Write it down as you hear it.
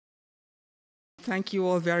Thank you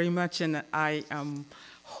all very much, and I am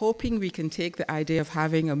hoping we can take the idea of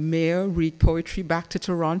having a mayor read poetry back to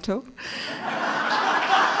Toronto.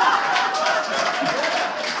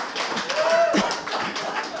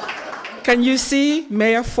 Can you see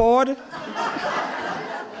Mayor Ford?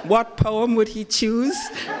 What poem would he choose?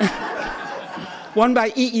 One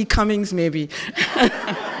by E.E. Cummings, maybe.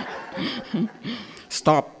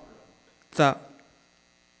 Stop the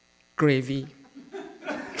gravy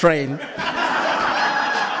train.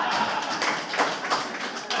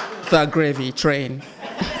 The gravy train.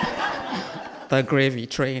 The gravy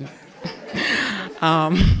train.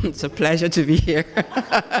 It's a pleasure to be here.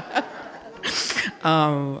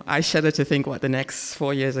 I shudder to think what the next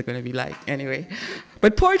 4 years are going to be like anyway.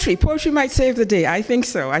 But poetry might save the day. I think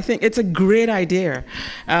so. I think it's a great idea.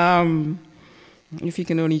 If you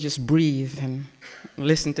can only just breathe and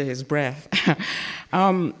listen to his breath.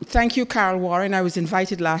 Thank you, Carol Warren. I was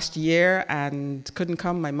invited last year and couldn't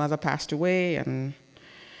come. My mother passed away and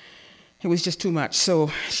it was just too much.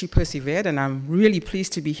 So she persevered, and I'm really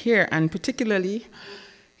pleased to be here, and particularly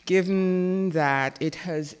given that it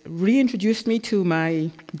has reintroduced me to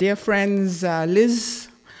my dear friends Liz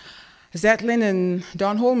Zetlin and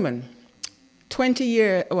Don Holman. 20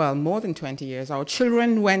 years, well, more than 20 years, our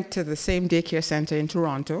children went to the same daycare center in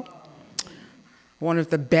Toronto, one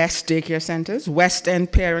of the best daycare centers, West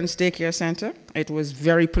End Parents Daycare Center. It was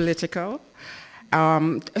very political.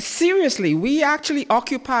 Seriously, we actually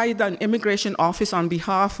occupied an immigration office on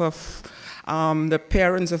behalf of the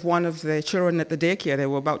parents of one of the children at the daycare. They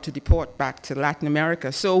were about to deport back to Latin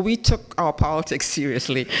America. So we took our politics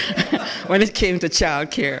seriously when it came to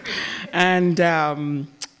childcare. And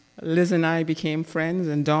Liz and I became friends,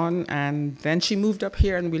 and Dawn, and then she moved up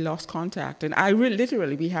here and we lost contact. And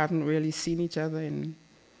literally, we haven't really seen each other in.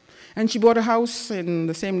 And she bought a house in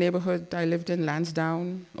the same neighborhood I lived in,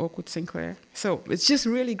 Lansdowne, Oakwood, Sinclair. So it's just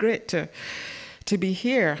really great to be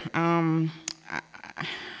here.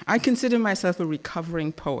 I consider myself a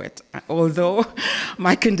recovering poet, although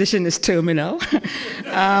my condition is terminal.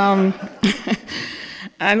 And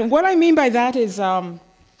what I mean by that is,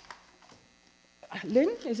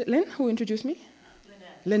 Lynn, is it Lynn who introduced me?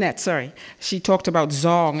 Lynette, sorry. She talked about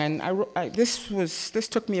Zong, and this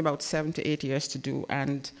took me about 7 to 8 years to do,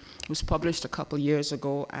 and it was published a couple years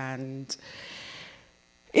ago, and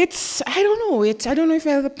I don't know if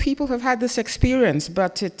other people have had this experience,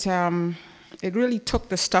 but it really took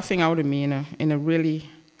the stuffing out of me in a really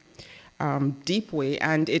deep way,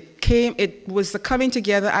 and it was the coming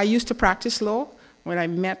together. I used to practice law. When I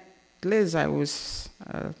met Liz, I was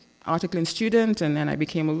an articling student, and then I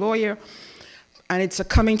became a lawyer. And it's a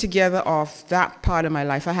coming together of that part of my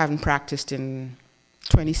life I haven't practiced in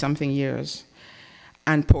 20-something years,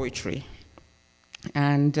 and poetry.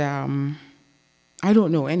 And I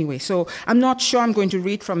don't know, anyway. So I'm not sure I'm going to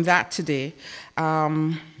read from that today,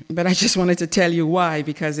 but I just wanted to tell you why,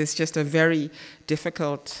 because it's just a very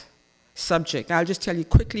difficult subject. I'll just tell you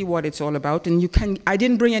quickly what it's all about. And I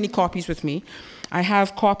didn't bring any copies with me. I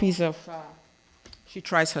have copies of She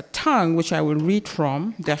Tries Her Tongue, which I will read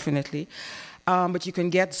from, definitely. But you can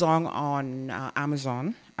get Zong on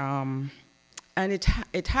Amazon. And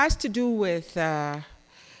it has to do with an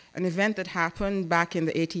event that happened back in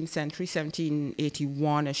the 18th century,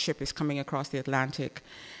 1781. A ship is coming across the Atlantic,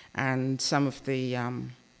 and some of the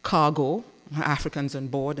cargo, Africans on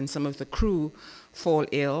board, and some of the crew fall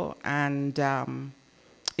ill. And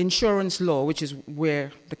insurance law, which is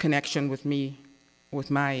where the connection with me, with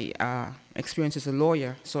my experience as a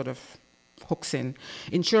lawyer, sort of hooks in.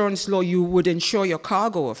 Insurance law, you would insure your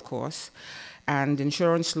cargo, of course, and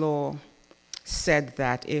insurance law said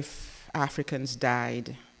that if Africans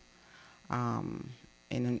died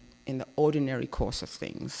in the ordinary course of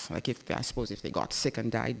things, like I suppose if they got sick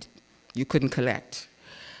and died, you couldn't collect.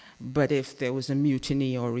 But if there was a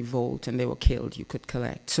mutiny or revolt and they were killed, you could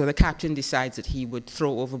collect. So the captain decides that he would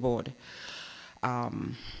throw overboard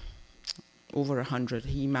over 100.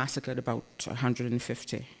 He massacred about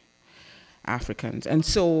 150 Africans. And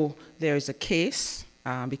so there is a case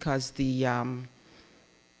because the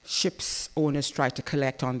ship's owners tried to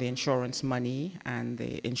collect on the insurance money, and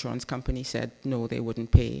the insurance company said no, they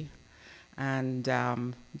wouldn't pay. And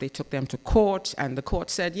they took them to court, and the court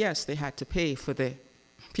said yes, they had to pay for the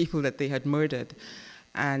people that they had murdered.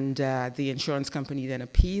 And the insurance company then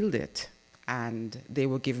appealed it, and they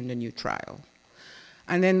were given a new trial.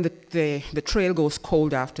 And then the trail goes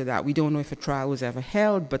cold after that. We don't know if a trial was ever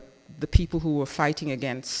held, but the people who were fighting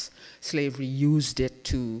against slavery used it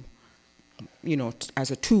to, as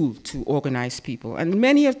a tool to organize people. And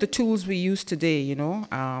many of the tools we use today,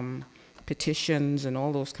 petitions and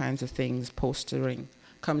all those kinds of things, postering,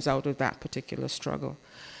 comes out of that particular struggle.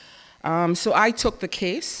 So I took the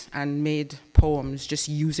case and made poems just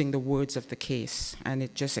using the words of the case, and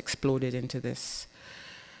it just exploded into this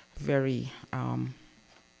very,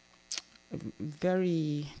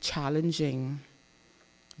 very challenging,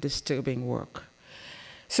 disturbing work.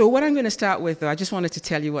 So what I'm going to start with, though, I just wanted to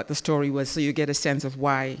tell you what the story was so you get a sense of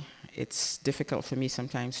why it's difficult for me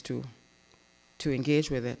sometimes to engage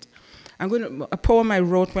with it. A poem I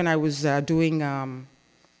wrote when I was doing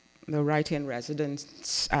the writing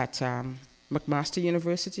residence at McMaster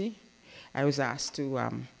University. I was asked to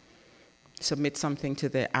submit something to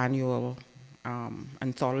the annual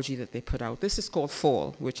anthology that they put out. This is called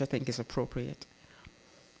Fall, which I think is appropriate.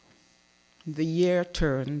 The year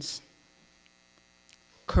turns,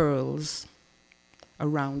 curls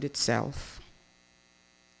around itself,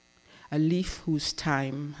 a leaf whose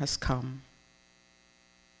time has come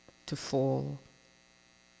to fall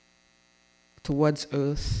towards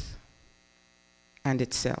earth and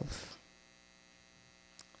itself,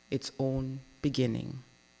 its own beginning.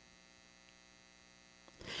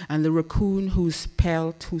 And the raccoon whose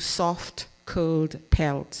soft curled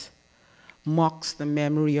pelt mocks the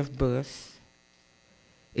memory of birth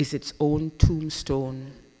is its own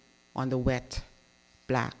tombstone on the wet,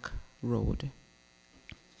 black road.